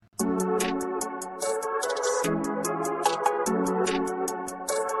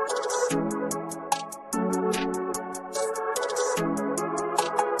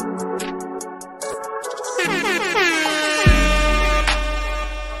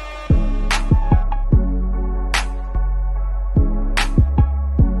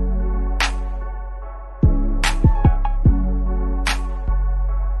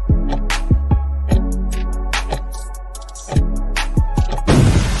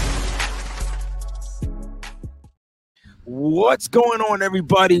What's going on,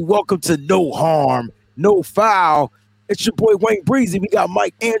 everybody? Welcome to No Harm, No Foul. It's your boy Wayne Breezy. We got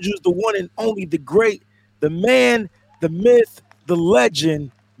Mike Andrews, the one and only, the great, the man, the myth, the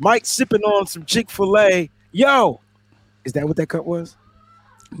legend. Mike sipping on some Chick-fil-A. Yo, is that what that cup was?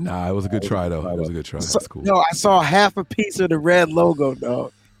 Nah, it was a good try, though. It was a good try. That's cool. No, I saw half a piece of the red logo,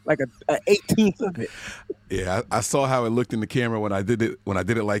 dog. Like an 18th of it. Yeah, I saw how it looked in the camera when I did it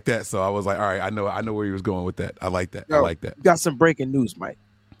like that. So I was like, all right, I know where he was going with that. I like that. Yo, I like that. Got some breaking news, Mike.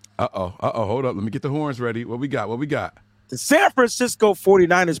 Hold up. Let me get the horns ready. What we got? The San Francisco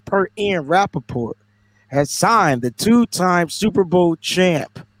 49ers, per Ian Rappaport, has signed the two-time Super Bowl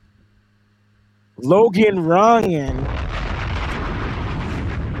champ, Logan Ryan.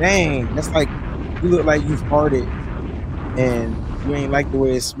 Dang, that's like, you look like you farted and you ain't like the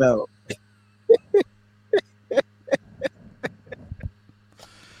way it smelled.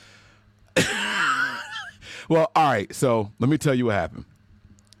 Well, all right. So let me tell you what happened.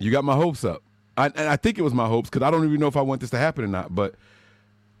 You got my hopes up. And I think it was my hopes because I don't even know if I want this to happen or not. But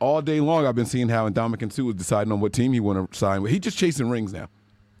all day long, I've been seeing how Ndamukong Suh was deciding on what team he want to sign with. He's just chasing rings now.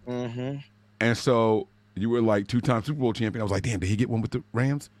 Mm-hmm. And so you were like two-time Super Bowl champion. I was like, damn, did he get one with the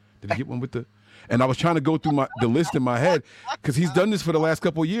Rams? Did he get one with the? And I was trying to go through the list in my head because he's done this for the last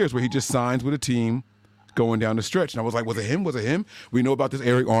couple of years where he just signs with a team going down the stretch. And I was like, was it him? We know about this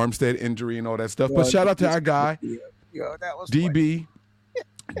Eric Armstead injury and all that stuff. But shout out to our guy, that was DB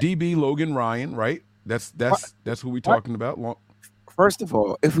Logan Ryan, right? That's who we talking about. First of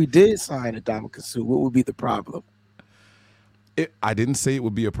all, if we did sign Ndamukong Suh, what would be the problem? I didn't say it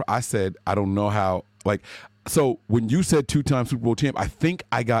would be I said I don't know how. Like, so when you said two-time Super Bowl champ, I think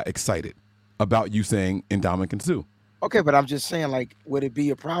I got excited about you saying Ndamukong Suh. Okay, but I'm just saying, like, would it be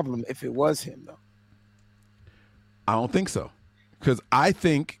a problem if it was him, though? I don't think so. Because I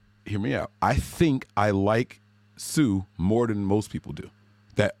think, hear me out, I think I like Suh more than most people do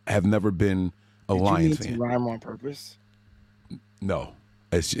that have never been a Lions fan. Did you mean to rhyme on purpose? No.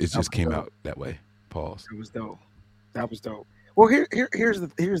 It just came out that way. Pause. That was dope. Well, here's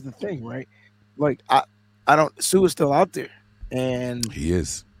the thing, right? Like, Suh is still out there. And he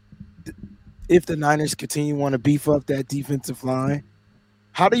is. If the Niners want to beef up that defensive line,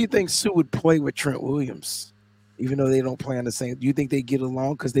 how do you think Suh would play with Trent Williams, even though they don't play on the same? Do you think they get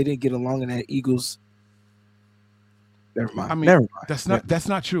along? Because they didn't get along in that Eagles. Never mind. I mean, never mind. That's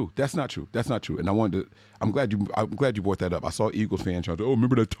not true. And I'm glad you brought that up. I saw Eagles fans trying to,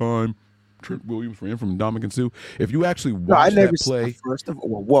 remember that time Trent Williams ran from Ndamukong Suh? If you actually watch that play, first of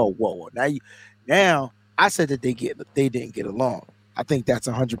all, whoa. Now I said that they didn't get along. I think that's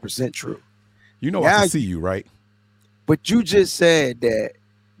 100% true. You know, I can see you, right? But you just said that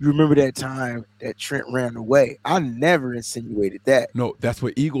you remember that time that Trent ran away. I never insinuated that. No, that's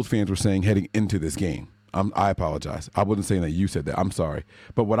what Eagles fans were saying heading into this game. I apologize. I wasn't saying that you said that. I'm sorry.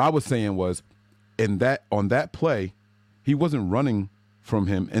 But what I was saying was, on that play, he wasn't running from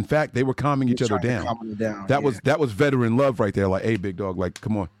him. In fact, they were calming each other down. That was veteran love right there. Like, hey, big dog, like,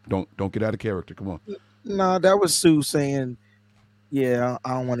 come on, don't get out of character. Come on. No, that was Suh saying, yeah,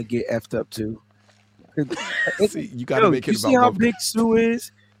 I don't want to get effed up too. See, you got to make it about. You see how big Suh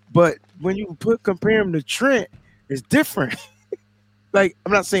is, but when you compare him to Trent, it's different. Like,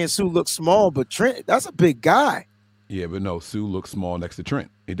 I'm not saying Suh looks small, but Trent, that's a big guy. Yeah, but no, Suh looks small next to Trent.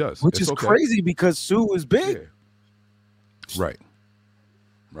 He does, which is crazy because Suh is big. Yeah.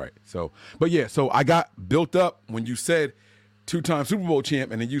 Right. So, but yeah, so I got built up when you said two-time Super Bowl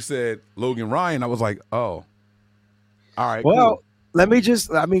champ, and then you said Logan Ryan. I was like, oh, all right. Well. Cool. Let me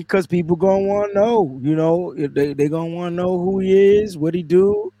because people gonna want to know, they gonna want to know who he is, what he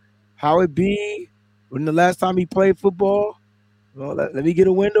do, how it be, when the last time he played football. Well, let me get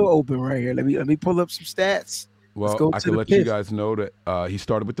a window open right here. Let me pull up some stats. Well, I can let you guys know that he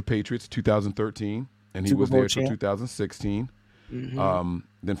started with the Patriots 2013, and he was there till 2016. Mm-hmm.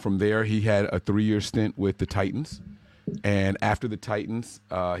 Then from there, he had a 3-year stint with the Titans. And after the Titans,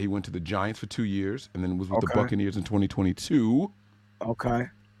 he went to the Giants for 2 years, and then was with the Buccaneers in 2022. Okay.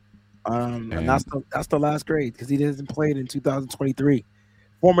 And that's the last grade because he hasn't played in 2023.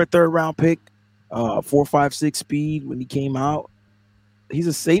 Former 3rd-round pick, 4.56 speed when he came out. He's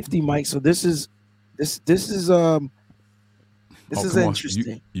a safety, Mike. So this is interesting.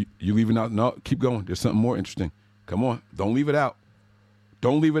 You leaving out? No, keep going. There's something more interesting. Come on, don't leave it out.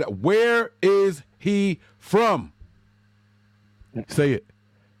 Don't leave it out. Where is he from? Say it.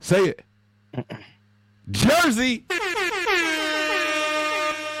 Jersey.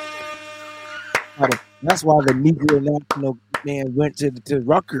 That's why the Negro national man went to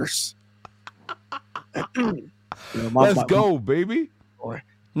Rutgers. Let's go, baby.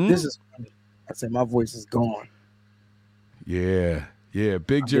 This is funny. I said my voice is gone. Yeah.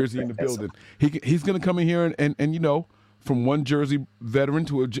 Big Jersey in the building. He's going to come in here and from one Jersey veteran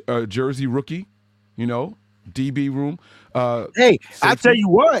to a Jersey rookie, DB room. Hey, safety.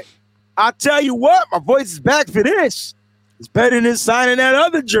 I tell you what, my voice is back for this. It's better than signing that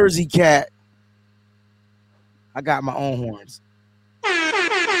other Jersey cat. I got my own horns.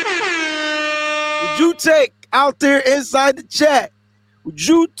 Would you take out there inside the chat? Would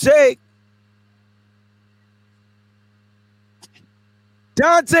you take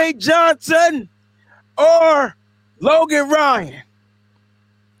Dante Johnson or Logan Ryan?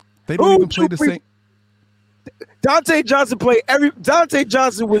 They don't even play the same. Dante Johnson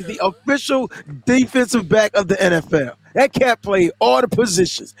was the official defensive back of the NFL. That cat played all the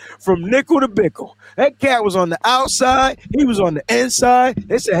positions from nickel to bickle. That cat was on the outside. He was on the inside.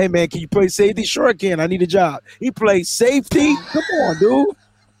 They said, hey, man, can you play safety? Sure I can. I need a job. He played safety. Come on, dude.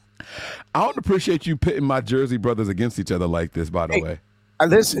 I don't appreciate you pitting my Jersey brothers against each other like this, by the way.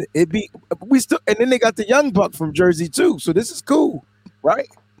 Listen, and then they got the young buck from Jersey, too. So this is cool, right?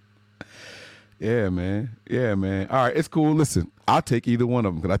 Yeah, man. All right, it's cool. Listen, I'll take either one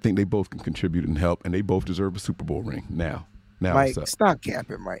of them because I think they both can contribute and help, and they both deserve a Super Bowl ring. Now, Mike, what's up? stop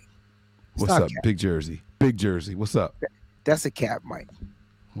capping, Mike. What's up, Big Jersey? What's up? That's a cap, Mike.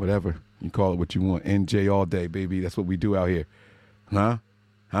 Whatever. You call it what you want. NJ all day, baby. That's what we do out here. Huh?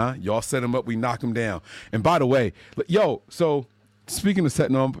 Y'all set them up, we knock them down. And by the way, so speaking of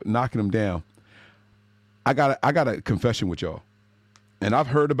setting them up, knocking them down, I got a confession with y'all. And I've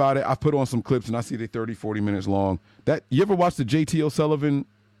heard about it. I've put on some clips, and I see they 30, 40 minutes long. You ever watch the JT O'Sullivan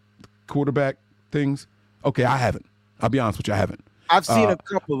quarterback things? Okay, I haven't. I'll be honest with you, I haven't. I've seen a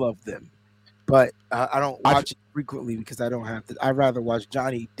couple of them, but I don't watch it frequently because I don't have to. I'd rather watch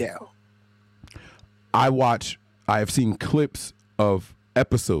Johnny Dell. I have seen clips of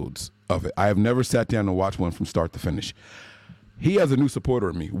episodes of it. I have never sat down and watched one from start to finish. He has a new supporter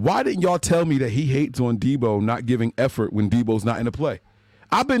in me. Why didn't y'all tell me that he hates on Debo not giving effort when Debo's not in the play?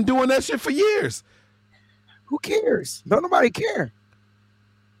 I've been doing that shit for years. Who cares? Don't nobody care.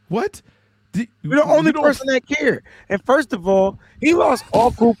 What? You're the only person that cared. And first of all, he lost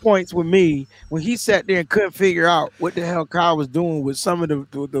all cool points with me when he sat there and couldn't figure out what the hell Kyle was doing with some of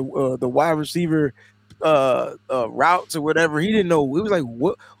the wide receiver routes or whatever. He didn't know. It was like,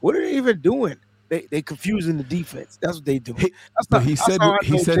 what are they even doing? They confusing the defense. That's what they do. He said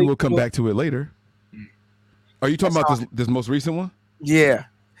we'll come back to it later. Are you talking about this most recent one? Yeah.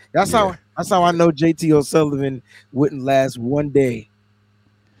 That's how I know JT O'Sullivan wouldn't last one day.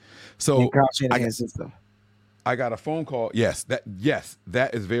 So Kyle Shanahan's system. I got a phone call. That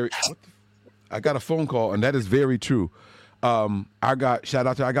is very. I got a phone call, and that is very true. I got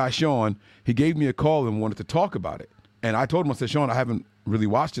Sean. He gave me a call and wanted to talk about it, and I told him, I said, Sean, I haven't really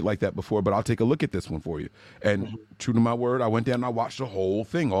watched it like that before, but I'll take a look at this one for you. And true to my word, I went down and I watched the whole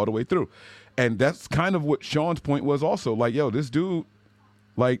thing all the way through, and that's kind of what Sean's point was also. Like, yo, this dude,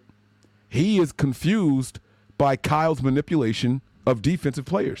 like, he is confused by Kyle's manipulation of defensive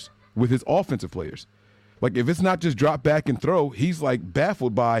players with his offensive players. Like, if it's not just drop back and throw, he's like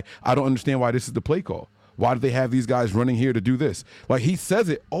baffled by, I don't understand why this is the play call. Why do they have these guys running here to do this? Like, he says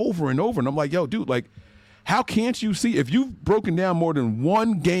it over and over, and I'm like, yo, dude, like, how can't you see? If you've broken down more than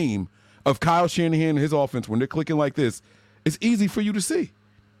one game of Kyle Shanahan and his offense when they're clicking like this, it's easy for you to see.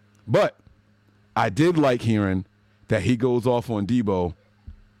 But I did like hearing that he goes off on Debo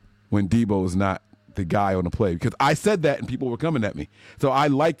when Debo is not the guy on the play, because I said that and people were coming at me. So I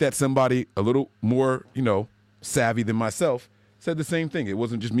like that somebody a little more, savvy than myself said the same thing. It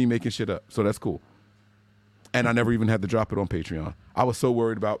wasn't just me making shit up. So that's cool. And I never even had to drop it on Patreon. I was so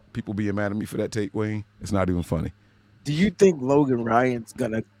worried about people being mad at me for that take, Wayne. It's not even funny. Do you think Logan Ryan's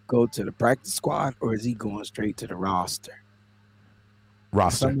going to go to the practice squad, or is he going straight to the roster?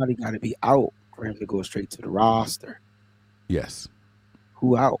 Somebody got to be out for him to go straight to the roster. Yes.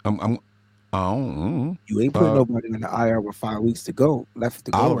 Who out? You ain't putting nobody in the IR with 5 weeks to go. Left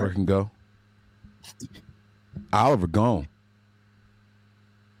to go. Oliver can go. Oliver gone.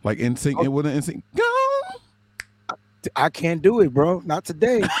 Like NSYNC, it wouldn't NSYNC go. I can't do it, bro. Not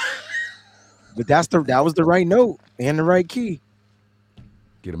today. But that was the right note and the right key.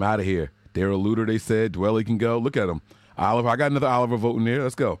 Get him out of here. Daryl Luter, they said. Dwelly can go. Look at him. Oliver. I got another Oliver voting there.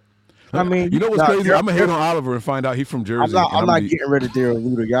 Let's go. I mean, you know what's crazy? I'm going to hit on Oliver and find out he's from Jersey. I'm not getting rid of Daryl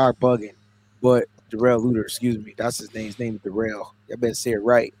Luter. Y'all are bugging. But Darrell Luter, excuse me. That's his name. His name is Darrell. I better say it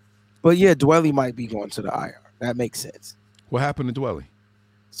right. But yeah, Dwelly might be going to the IR. That makes sense. What happened to Dwelly?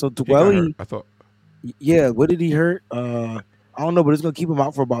 So Dwelly, I thought. Yeah, what did he hurt? I don't know, but it's gonna keep him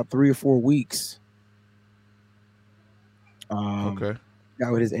out for about 3 or 4 weeks. Okay.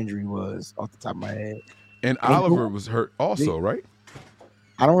 Forgot what his injury was off the top of my head. And ankle. Oliver was hurt also, right?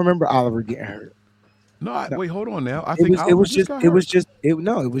 I don't remember Oliver getting hurt. No, No, wait, hold on now. I it think was it Oliver was just just got it hurt. was just it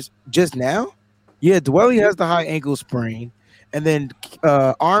no, it was just now. Yeah, Dwelly has the high ankle sprain, and then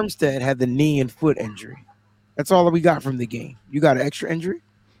Armstead had the knee and foot injury. That's all that we got from the game. You got an extra injury?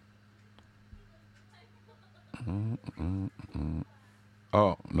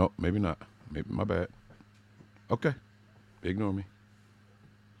 Oh, no, maybe not. Maybe my bad. Okay. Ignore me.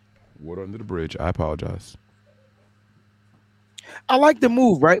 Water under the bridge. I apologize. I like the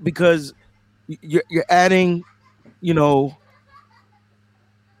move, right? Because you're adding, you know,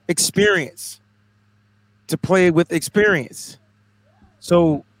 experience to play with experience.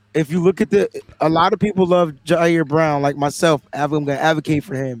 So if you look at a lot of people love Jair Brown, like myself. I'm going to advocate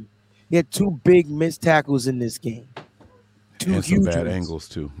for him. He had two big missed tackles in this game, two And some huge bad ones. angles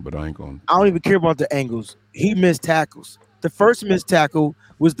too, but I ain't going. I don't even care about the angles. He missed tackles. The first missed tackle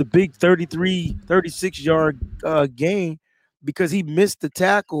was the big 33, 36-yard gain because he missed the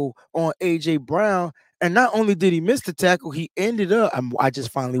tackle on A.J. Brown. And not only did he miss the tackle, he ended up. I'm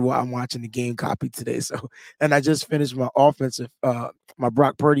watching the game copy today, so and I just finished my offensive my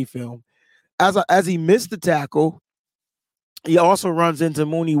Brock Purdy film. As he missed the tackle, he also runs into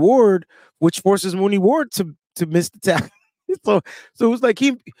Mooney Ward, which forces Mooney Ward to miss the tackle. So it was like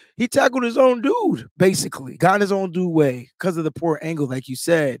he tackled his own dude, basically, got in his own dude way because of the poor angle, like you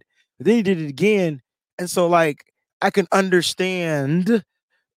said. But then he did it again. And so like I can understand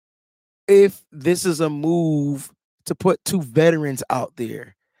if this is a move to put two veterans out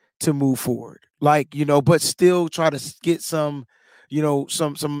there to move forward. Like, but still try to get some,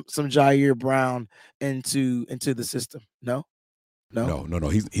 some Jair Brown into the system. No? No. No.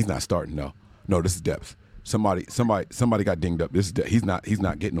 He's not starting. No. This is depth. Somebody got dinged up. This is he's not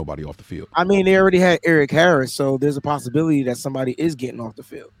getting nobody off the field. I mean, they already had Eric Harris, so there's a possibility that somebody is getting off the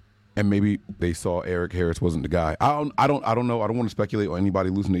field. And maybe they saw Eric Harris wasn't the guy. I don't know. I don't want to speculate on anybody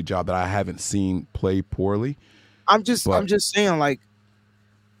losing their job that I haven't seen play poorly. I'm just saying, like,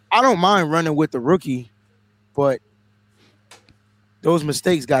 I don't mind running with the rookie, but those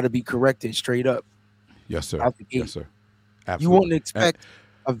mistakes got to be corrected straight up. Yes, sir. Yes, sir. Absolutely. You wouldn't expect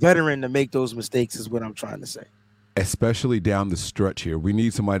a veteran to make those mistakes, is what I'm trying to say. Especially down the stretch here. We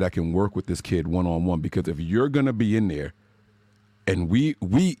need somebody that can work with this kid one-on-one, because if you're going to be in there, and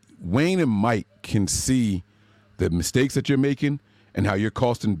Wayne and Mike can see the mistakes that you're making and how you're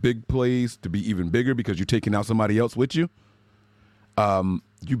costing big plays to be even bigger because you're taking out somebody else with you,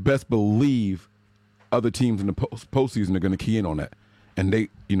 you best believe other teams in the postseason are going to key in on that. And they,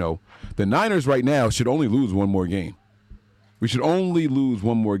 the Niners right now should only lose one more game. We should only lose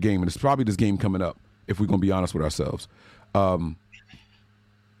one more game, and it's probably this game coming up, if we're going to be honest with ourselves. I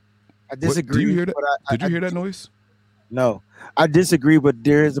disagree. Do you hear that? Did you hear that noise? No, I disagree, but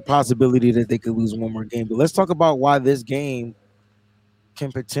there is a possibility that they could lose one more game. But let's talk about why this game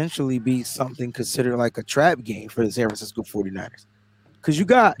can potentially be something considered like a trap game for the San Francisco 49ers. Because you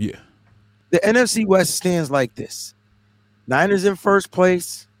got the NFC West stands like this. Niners in first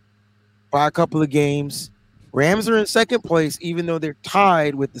place by a couple of games. Rams are in second place, even though they're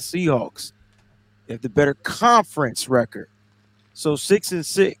tied with the Seahawks. They have the better conference record. So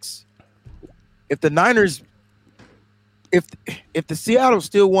 6-6. If the Niners, if the Seattle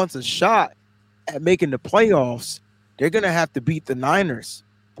still wants a shot at making the playoffs, they're going to have to beat the Niners.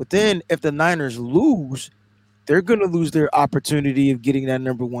 But then if the Niners lose, they're going to lose their opportunity of getting that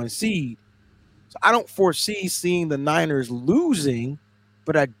number one seed. So I don't foresee seeing the Niners losing,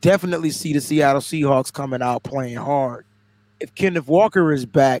 but I definitely see the Seattle Seahawks coming out playing hard. If Kenneth Walker is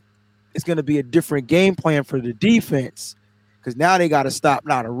back, it's going to be a different game plan for the defense, because now they got to stop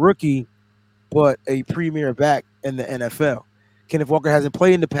not a rookie, but a premier back in the NFL. Kenneth Walker hasn't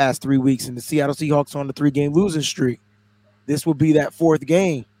played in the past 3 weeks, and the Seattle Seahawks are on the 3-game losing streak. This will be that fourth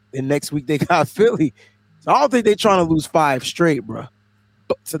game. And next week they got Philly. So I don't think they're trying to lose 5 straight, bro.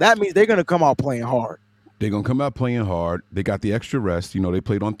 So that means they're going to come out playing hard. They're going to come out playing hard. They got the extra rest. They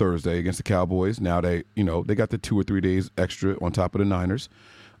played on Thursday against the Cowboys. Now they got the 2 or 3 days extra on top of the Niners.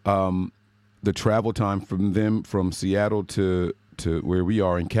 The travel time from Seattle to where we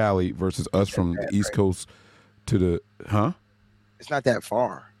are in Cali versus us from the East Coast to the It's not that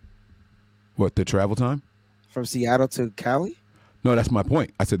far. What, the travel time? From Seattle to Cali? No, that's my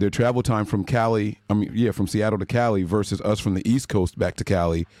point. I said their travel time from from Seattle to Cali versus us from the East Coast back to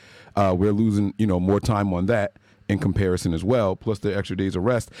Cali. We're losing, more time on that in comparison as well, plus the extra days of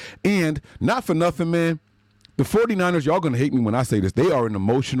rest. And not for nothing, man, the 49ers, y'all going to hate me when I say this, they are an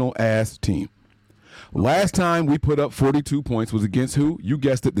emotional-ass team. Last time we put up 42 points was against who? You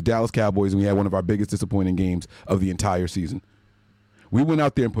guessed it, the Dallas Cowboys, and we had one of our biggest disappointing games of the entire season. We went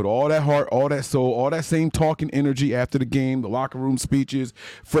out there and put all that heart, all that soul, all that same talking energy after the game, the locker room speeches,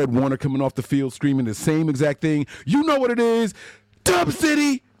 Fred Warner coming off the field screaming the same exact thing. You know what it is, Dub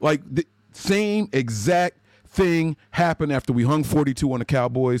City. Like the same exact thing happened after we hung 42 on the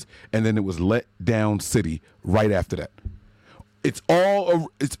Cowboys, and then it was let down city right after that. It's all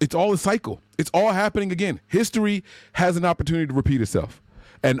a cycle. It's all happening again. History has an opportunity to repeat itself.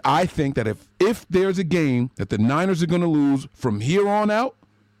 And I think that if there's a game that the Niners are going to lose from here on out,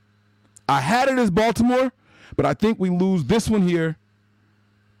 I had it as Baltimore, but I think we lose this one here,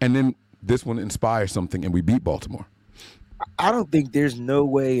 and then this one inspires something, and we beat Baltimore. I don't think there's no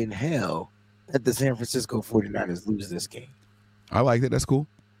way in hell that the San Francisco 49ers lose this game. I like it. That's cool.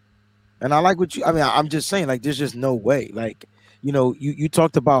 And I like what you – I mean, I'm just saying, like, there's just no way. Like, you know, you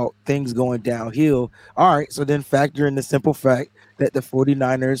talked about things going downhill. All right, so then factor in the simple fact that the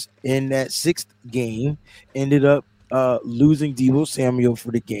 49ers in that sixth game ended up losing Deebo Samuel for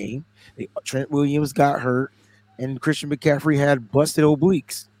the game. Trent Williams got hurt, and Christian McCaffrey had busted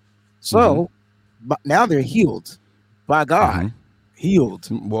obliques. So now they're healed. By God, healed.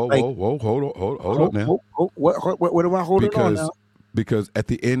 Whoa, hold up now. What am I holding on now? Because at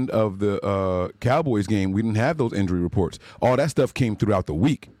the end of the Cowboys game, we didn't have those injury reports. All that stuff came throughout the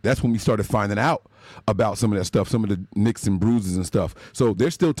week. That's when we started finding out about some of that stuff, some of the nicks and bruises and stuff. So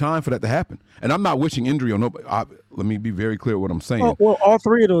there's still time for that to happen. And I'm not wishing injury on nobody. Let me be very clear what I'm saying. Well, all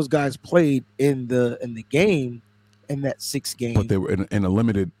three of those guys played in the game, in that sixth game. But they were in a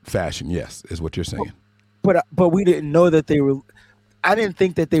limited fashion, yes, is what you're saying. But we didn't know that they were – I didn't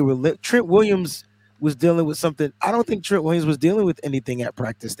think that they were – Trent Williams was dealing with something. I don't think Trent Williams was dealing with anything at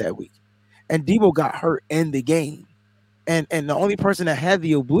practice that week. And Deebo got hurt in the game. And the only person that had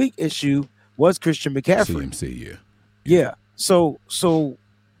the oblique issue was Christian McCaffrey. CMC, yeah. So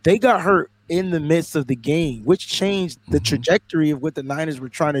they got hurt in the midst of the game, which changed the trajectory of what the Niners were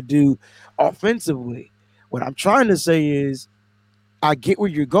trying to do offensively. What I'm trying to say is I get where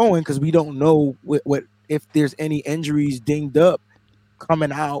you're going because we don't know what if there's any injuries dinged up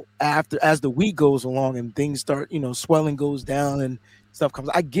coming out as the week goes along and things start, swelling goes down and stuff comes.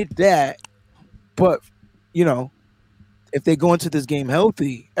 I get that. But, if they go into this game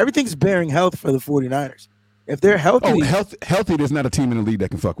healthy, everything's bearing health for the 49ers. If they're healthy. Healthy, there's not a team in the league that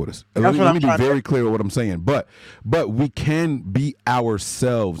can fuck with us. Let me be very clear with what I'm saying. But we can be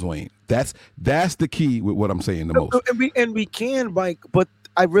ourselves, Wayne. That's the key with what I'm saying the most. And we can, Mike, but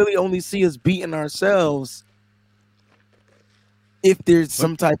I really only see us beating ourselves if there's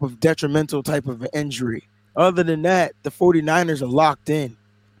some type of detrimental type of injury. Other than that, the 49ers are locked in.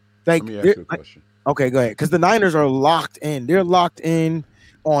 Let me ask you a question. Okay, go ahead. Because the Niners are locked in. They're locked in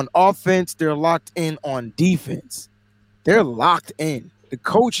on offense. They're locked in on defense. They're locked in. The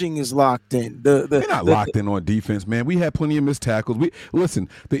coaching is locked in. They're not locked in on defense, man. We had plenty of missed tackles. The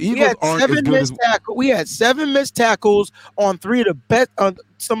Eagles aren't as good as we had 7 missed tackles on 3 of the best, on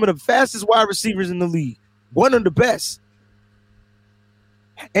some of the fastest wide receivers in the league. One of the best.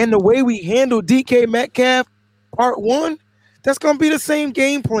 And the way we handle DK Metcalf, part 1, that's going to be the same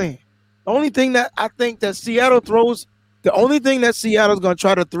game plan. The only thing that I think that Seattle's going to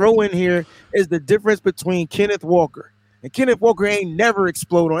try to throw in here is the difference between Kenneth Walker. And Kenneth Walker ain't never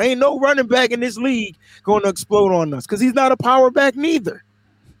explode on. Ain't no running back in this league going to explode on us because he's not a power back neither.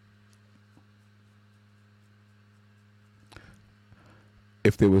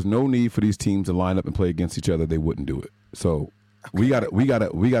 If there was no need for these teams to line up and play against each other, they wouldn't do it. So we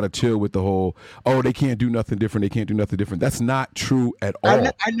gotta chill with the whole, they can't do nothing different. They can't do nothing different. That's not true at all.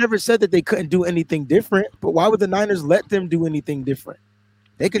 I never said that they couldn't do anything different, but why would the Niners let them do anything different?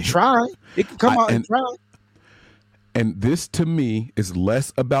 They could try. They could come out and try. And this, to me, is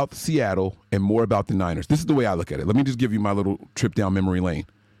less about Seattle and more about the Niners. This is the way I look at it. Let me just give you my little trip down memory lane.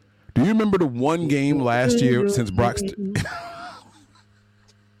 Do you remember the one game last year since Brock's...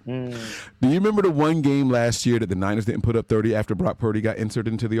 Do you remember the one game last year that the Niners didn't put up 30 after Brock Purdy got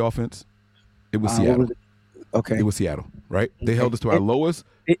inserted into the offense? It was Seattle. Okay. It was Seattle, right? They held us to our lowest.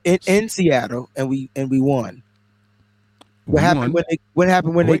 In Seattle, and we won. What happened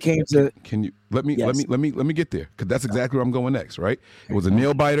when they came to? Can you let me get there, because that's exactly where I'm going next. Right? It was a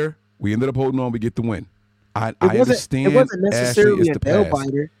nail biter. We ended up holding on. We get the win. I understand. It wasn't necessarily a nail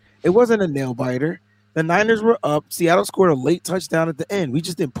biter. It wasn't a nail biter. The Niners were up. Seattle scored a late touchdown at the end. We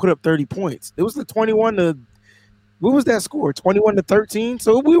just didn't put up 30 points. It was the 21 to. What was that score? 21-13.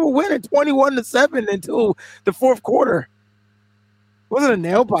 So we were winning 21-7 until the fourth quarter. It wasn't a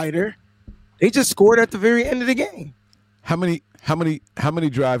nail biter. They just scored at the very end of the game. How many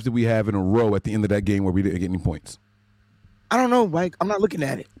drives did we have in a row at the end of that game where we didn't get any points? I don't know, Mike. I'm not looking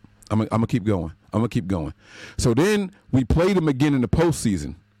at it. I'm gonna keep going. So then we played them again in the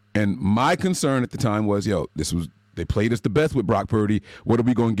postseason, and my concern at the time was, they played us the best with Brock Purdy. What are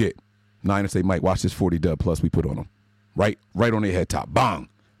we gonna get? Niners say, Mike, watch this 40 dub plus we put on them, right on their head top, bang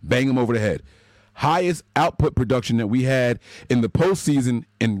them over the head. Highest output production that we had in the postseason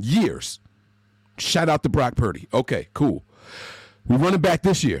in years. Shout out to Brock Purdy. Okay, cool. We run it back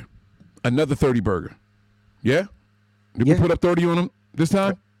this year. Another 30 burger. Yeah? Did we put up 30 on them this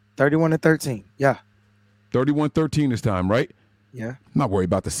time? 31-13. Yeah. 31-13 this time, right? Yeah. I'm not worried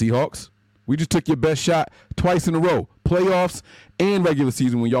about the Seahawks. We just took your best shot twice in a row. Playoffs and regular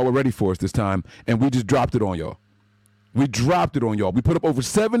season when y'all were ready for us this time, and we just dropped it on y'all. We put up over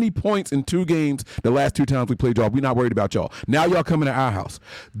 70 points in 2 games the last 2 times we played y'all. We're not worried about y'all. Now y'all coming to our house.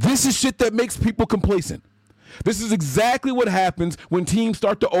 This is shit that makes people complacent. This is exactly what happens when teams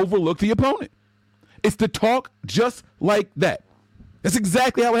start to overlook the opponent. It's the talk just like that. That's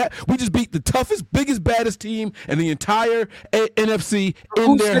exactly how it happened. We just beat the toughest, biggest, baddest team in the entire NFC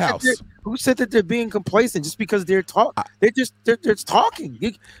in their house. Who said that they're being complacent just because they're talking? They're just talking.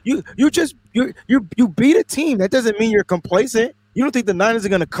 You beat a team. That doesn't mean you're complacent. You don't think the Niners are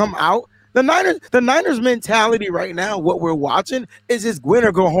going to come out? The Niners mentality right now, what we're watching, is just win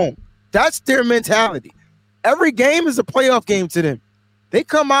or go home. That's their mentality. Every game is a playoff game to them. They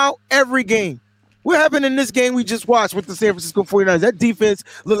come out every game. What happened in this game we just watched with the San Francisco 49ers? That defense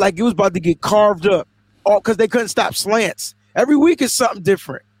looked like it was about to get carved up because they couldn't stop slants. Every week is something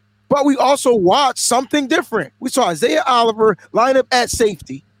different. But we also watched something different. We saw Isaiah Oliver line up at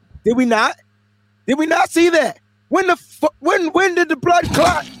safety. Did we not? Did we not see that? When did the blood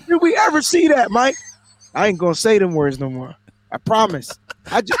clot? Did we ever see that, Mike? I ain't gonna say them words no more. I promise.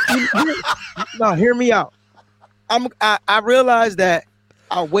 Hear me out. I realize that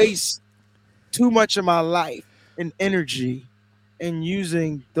I waste too much of my life and energy in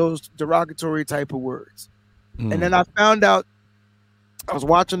using those derogatory type of words. And then I found out, I was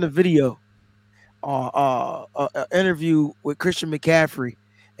watching the video, an interview with Christian McCaffrey,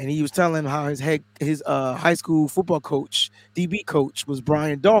 and he was telling how his high school football coach, DB coach, was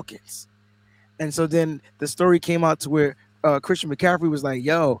Brian Dawkins. And so then the story came out to where Christian McCaffrey was like,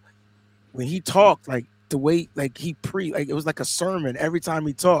 yo, when he talked, like the way, like it was like a sermon every time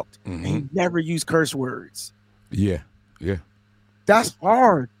he talked, and he never used curse words. Yeah. That's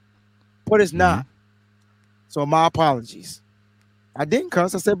hard, but it's not. So my apologies. I didn't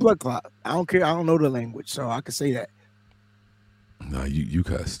cuss. I said blood clot. I don't care. I don't know the language, so I can say that. No, you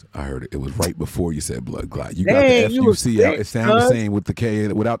cussed. I heard it. It was right before you said blood clot. You got the FUC out. It sounds the same with the K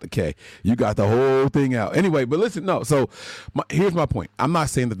and without the K. You got the whole thing out. Anyway, but listen, no. So here's my point. I'm not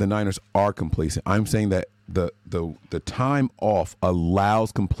saying that the Niners are complacent. I'm saying that the time off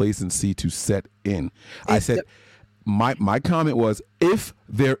allows complacency to set in. I said my comment was, if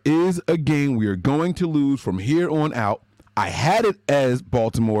there is a game we are going to lose from here on out, I had it as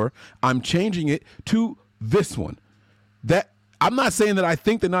Baltimore. I'm changing it to this one. That I'm not saying that I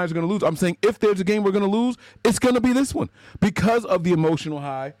think the Niners are going to lose. I'm saying if there's a game we're going to lose, it's going to be this one because of the emotional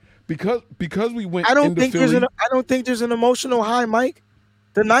high. Because we went. I don't think there's an emotional high, Mike.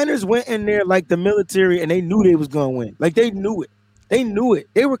 The Niners went in there like the military, and they knew they was going to win. Like they knew it.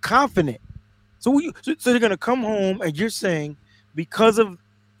 They were confident. So they're going to come home, and you're saying because of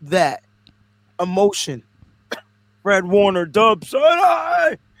that emotion, Fred Warner, Dub,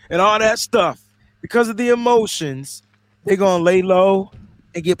 and all that stuff, because of the emotions, they're going to lay low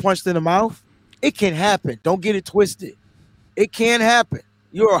and get punched in the mouth? It can happen. Don't get it twisted. It can happen.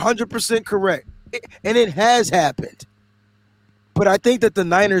 You're 100% correct. And it has happened. But I think that the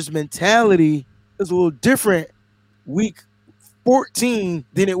Niners' mentality is a little different week 14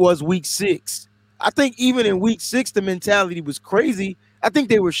 than it was week 6. I think even in week 6, the mentality was crazy. I think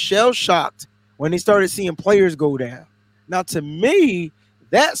they were shell-shocked when they started seeing players go down. Now, to me,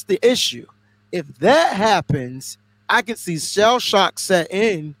 that's the issue. If that happens, I can see shell shock set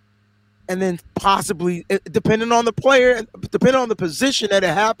in, and then possibly, depending on the player, depending on the position that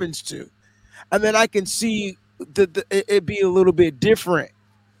it happens to, and then I can see it be a little bit different.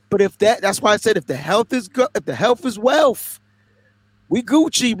 But if that's why I said if the health is good, if the health is wealth, we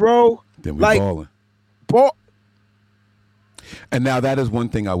Gucci, bro. Then we balling. And now that is one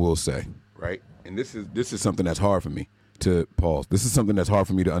thing I will say, right? And this is something that's hard for me to pause. This is something that's hard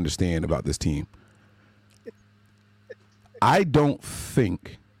for me to understand about this team. I don't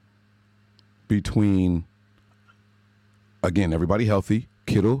think between, again, everybody healthy,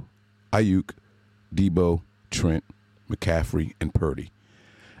 Kittle, Ayuk, Debo, Trent, McCaffrey, and Purdy,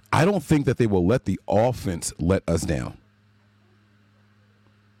 I don't think that they will let the offense let us down.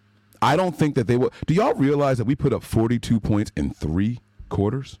 I don't think that they will. Do y'all realize that we put up 42 points in 3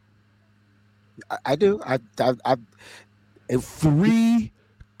 quarters? I do. If 3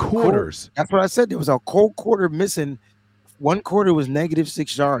 quarters. That's what I said. There was a cold quarter missing. One quarter was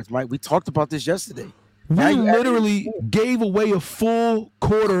 -6 yards. Mike, we talked about this yesterday. We literally gave away a full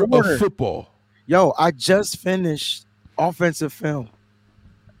quarter of football. Yo, I just finished offensive film,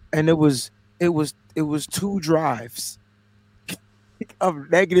 and it was 2 drives of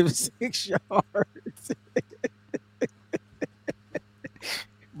 -6 yards.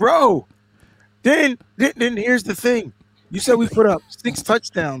 Bro, then here's the thing. You said we put up 6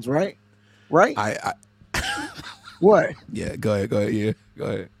 touchdowns, right? Right? I What? Yeah, go ahead. Yeah, go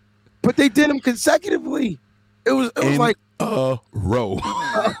ahead. But they did them consecutively. It was like a row.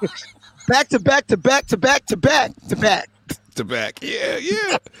 Back to back to back to back to back to back. To back.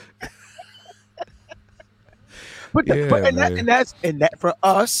 Yeah. But that for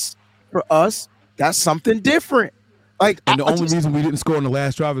us, that's something different. Like, and the only reason we didn't score in the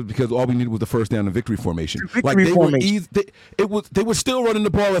last drive is because all we needed was the first down in victory formation. They were still running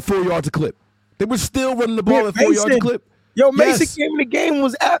the ball at 4 yards a clip. They were still running the ball at 4 yards a clip. Yo, Mason came in the game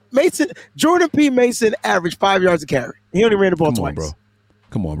Jordan P. Mason averaged 5 yards a carry. He only ran the ball twice.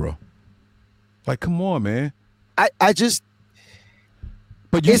 Come on, bro. Like, come on, man. I just.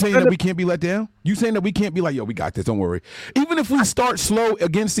 But you saying that we can't be let down? You saying that we can't be like, yo, we got this, don't worry. Even if we start slow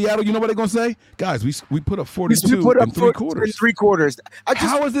against Seattle, you know what they're going to say? Guys, we put up 42 in 3 quarters. In 3 quarters.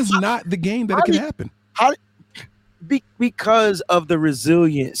 How is this not the game that it can happen? Because of the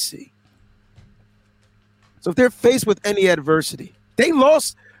resiliency. So if they're faced with any adversity, they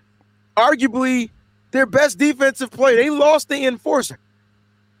lost arguably their best defensive player. They lost the enforcer.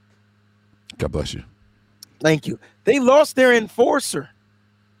 God bless you. Thank you. They lost their enforcer.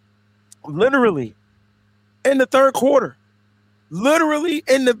 Literally in the third quarter. Literally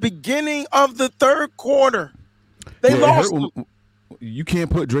in the beginning of the third quarter. They lost. You can't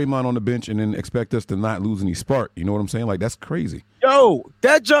put Draymond on the bench and then expect us to not lose any spark. You know what I'm saying? Like, that's crazy. Yo,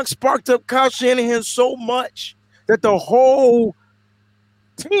 that junk sparked up Kyle Shanahan so much that the whole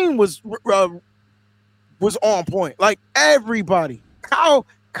team was on point. Like, everybody.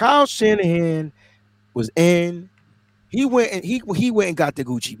 Kyle Shanahan was in. He went and got the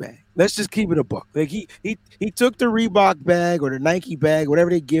Gucci bag. Let's just keep it a buck. Like, he took the Reebok bag or the Nike bag, whatever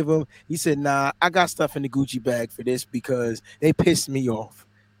they give him. He said, "Nah, I got stuff in the Gucci bag for this because they pissed me off."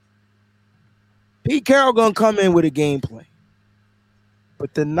 Pete Carroll gonna come in with a game plan,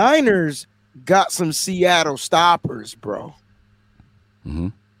 but the Niners got some Seattle stoppers, bro. Mm-hmm.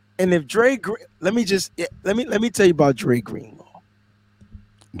 And if let me tell you about Dre Greenlaw.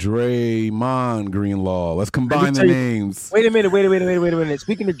 Draymond Greenlaw. Let's combine the names. Wait a minute.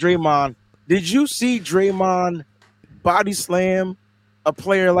 Speaking of Draymond, did you see Draymond body slam a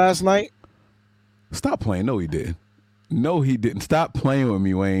player last night? Stop playing. No, he didn't. Stop playing with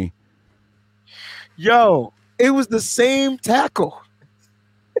me, Wayne. Yo, it was the same tackle.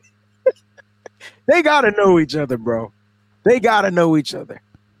 They got to know each other, bro. They got to know each other.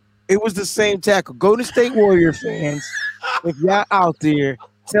 It was the same tackle. Golden State Warrior fans, if y'all out there,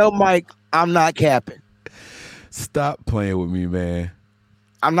 tell Mike I'm not capping. Stop playing with me, man.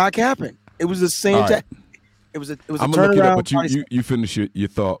 I'm not capping. It was the same tackle. It was a I'm gonna look it up, but you finish your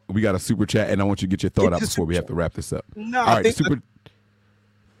thought. We got a super chat, and I want you to get your thought out before we have to wrap this up. No, all right,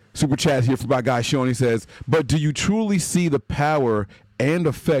 super chat here from my guy Sean. He says, "But do you truly see the power and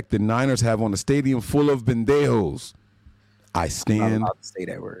effect the Niners have on a stadium full of pendejos?" I stand. I'm not allowed to say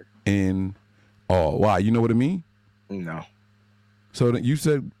that word. In awe. Why? You know what I mean? No. So you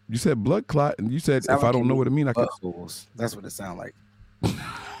said blood clot, and you said if I don't know what it means, I can. That's what it sounds like.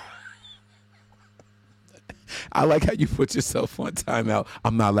 I like how you put yourself on timeout.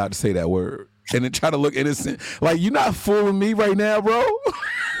 I'm not allowed to say that word, and then try to look innocent. Like, you're not fooling me right now, bro.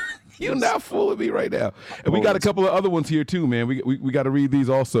 You're not fooling me right now. And we got a couple of other ones here too, man. We got to read these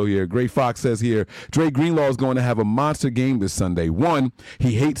also here. Gray Fox says here, Dre Greenlaw is going to have a monster game this Sunday. 1,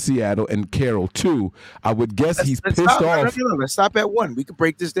 he hates Seattle and Carroll. 2, I would guess he's pissed off. No, let's stop at 1. We can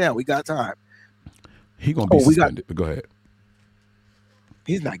break this down. We got time. He's going to be suspended, but go ahead.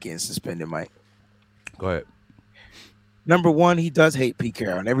 He's not getting suspended, Mike. Go ahead. Number 1, he does hate Pete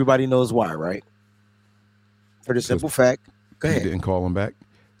Carroll, and everybody knows why, right? For the simple fact. Go ahead. He didn't call him back?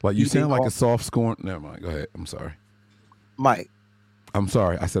 Like, you sound like a soft scorn. Never mind. Go ahead. I'm sorry. Mike. I'm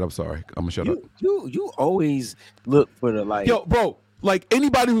sorry. I said I'm sorry. I'm going to shut up. You always look for the, like. Yo, bro, like,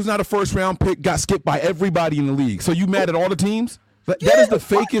 anybody who's not a first-round pick got skipped by everybody in the league. So you mad at all the teams? That is the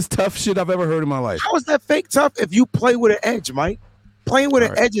fakest tough shit I've ever heard in my life. How is that fake tough if you play with an edge, Mike? Playing with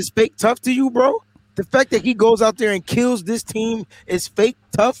an edge is fake tough to you, bro? The fact that he goes out there and kills this team is fake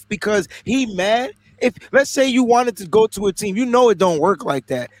tough because he mad if let's say you wanted to go to a team, you know it don't work like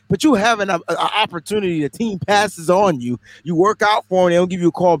that, but you have an opportunity, the team passes on you, you work out for them, they don't give you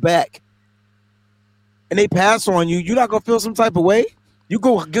a call back, and they pass on you, you're not gonna feel some type of way. You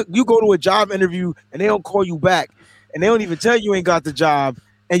go to a job interview and they don't call you back, and they don't even tell you ain't got the job,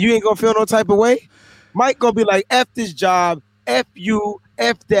 and you ain't gonna feel no type of way. Mike gonna be like, F this job, F you,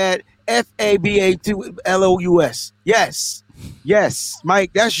 F that, FABA2LOUS. Yes,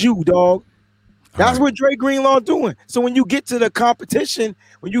 Mike, that's you, dog. That's what Dre Greenlaw doing. So when you get to the competition,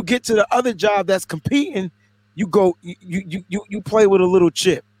 when you get to the other job that's competing, you go, you play with a little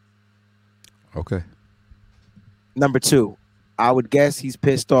chip. Okay. Number 2, I would guess he's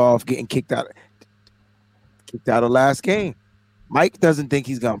pissed off getting kicked out of last game. Mike doesn't think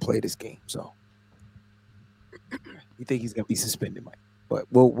he's gonna play this game, so you think he's gonna be suspended, Mike. But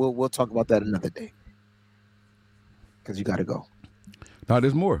we'll talk about that another day because you got to go. No,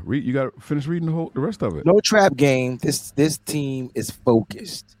 there's more. You got to finish reading the rest of it. No trap game. This team is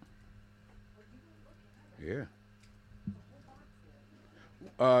focused. Yeah.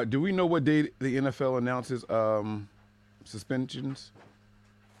 Do we know what day the NFL announces suspensions?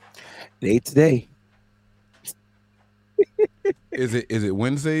 Today. Is it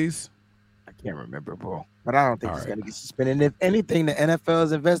Wednesdays? I can't remember, bro. But I don't think he's gonna get suspended. And if anything, the NFL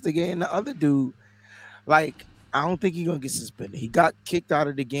is investigating the other dude. Like, I don't think he's gonna get suspended. He got kicked out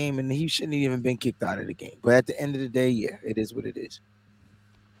of the game, and he shouldn't have even been kicked out of the game. But at the end of the day, yeah, it is what it is.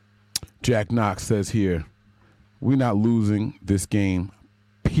 Jack Knox says here, we're not losing this game,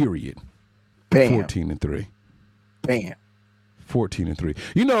 period. Bam. 14-3. Bam. 14-3.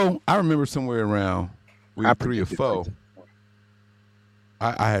 You know, I remember somewhere around week 3 or 4.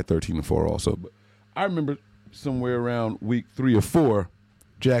 I had 13-4 also, but I remember somewhere around week 3 or 4,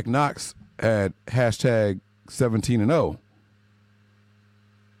 Jack Knox had hashtag 17-0.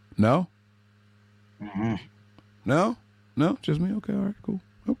 No? Mm-hmm. No, just me. Okay, all right, cool.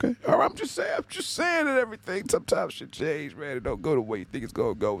 Okay, all right. I'm just saying that everything sometimes should change, man. It don't go the way you think it's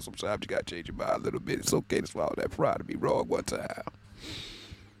gonna go. Sometimes you gotta change your mind a little bit. It's okay to swallow that pride to be wrong one time.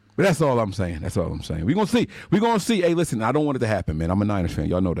 But that's all I'm saying. We're going to see. Hey, listen, I don't want it to happen, man. I'm a Niners fan.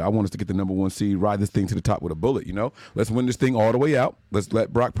 Y'all know that. I want us to get the number 1 seed, ride this thing to the top with a bullet, you know? Let's win this thing all the way out. Let's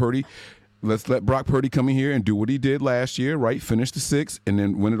let Brock Purdy come in here and do what he did last year, right? Finish the 6 and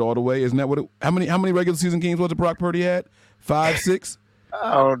then win it all the way. Isn't that what how many regular season games was it Brock Purdy had? 5, 6?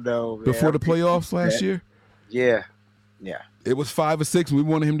 Oh, no, man. Before the playoffs last year? Yeah. It was 5 or 6. We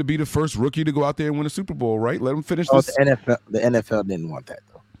wanted him to be the first rookie to go out there and win a Super Bowl, right? Let him finish this. The NFL didn't want that,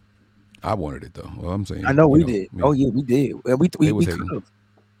 though. I wanted it, though. Well, I'm saying. I know we did. Yeah. Oh, yeah, we did. We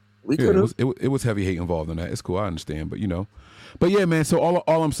could have. It was heavy hate involved in that. It's cool. I understand. But, yeah, man. So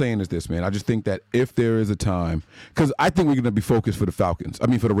all I'm saying is this, man. I just think that if there is a time, because I think we're going to be focused for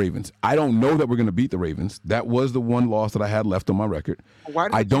the Ravens. I don't know that we're going to beat the Ravens. That was the one loss that I had left on my record.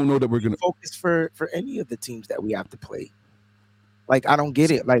 I don't know that we're going to focus for any of the teams that we have to play. Like, I don't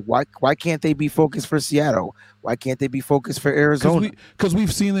get it. Like, why can't they be focused for Seattle? Why can't they be focused for Arizona? Because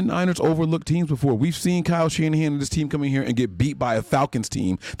we've seen the Niners overlook teams before. We've seen Kyle Shanahan and this team come in here and get beat by a Falcons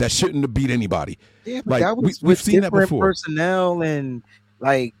team that shouldn't have beat anybody. Yeah, but that was we've seen that before. Personnel and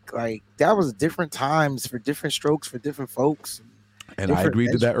like that was different times for different strokes for different folks. And I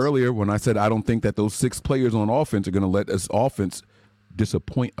agreed to that earlier when I said I don't think that those 6 players on offense are going to let us offense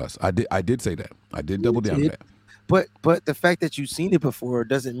disappoint us. I did say that. I did double down on that. But the fact that you've seen it before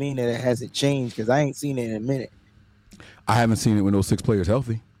doesn't mean that it hasn't changed, because I ain't seen it in a minute. I haven't seen it when those 6 players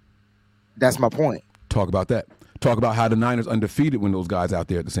healthy. That's my point. Talk about that. Talk about how the Niners undefeated when those guys out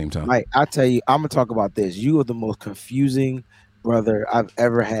there at the same time. Right. I tell you, I'm going to talk about this. You are the most confusing brother I've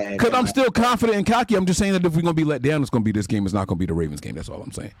ever had. Because I'm still confident and cocky. I'm just saying that if we're going to be let down, it's going to be this game. It's not going to be the Ravens game. That's all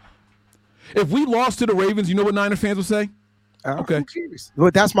I'm saying. If we lost to the Ravens, you know what Niners fans will say? Okay.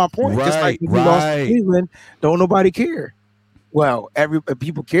 But that's my point. Right, just like if we lost to Cleveland, don't nobody care. Well,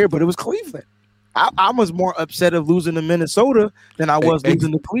 people care, but it was Cleveland. I was more upset of losing to Minnesota than I was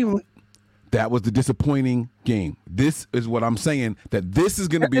losing to Cleveland. That was the disappointing game. This is what I'm saying, that this is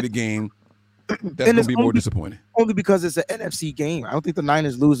going to be the game that's going to be more disappointing. Only because it's an NFC game. I don't think the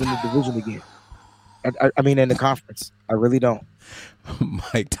Niners lose in the division again. I mean, in the conference. I really don't.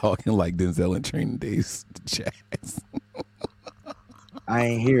 Mike talking like Denzel in Training Days to Jazz. I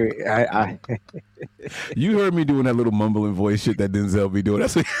ain't hear it. You heard me doing that little mumbling voice shit that Denzel be doing.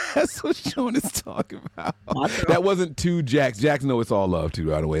 That's what Sean is talking about. That wasn't two Jacks. Jacks know it's all love too,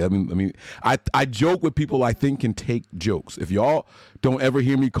 by the way. I mean, I joke with people I think can take jokes. If y'all don't ever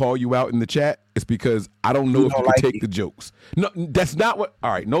hear me call you out in the chat, it's because I don't know if you can take the jokes. No, that's not what.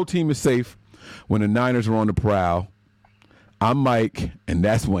 All right, no team is safe when the Niners are on the prowl. I'm Mike, and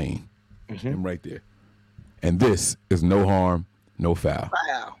that's Wayne. Mm-hmm. I'm right there. And this is No Harm, No Foul.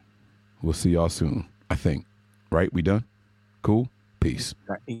 Wow. We'll see y'all soon, I think. Right? We done? Cool? Peace.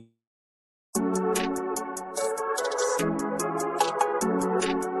 Right.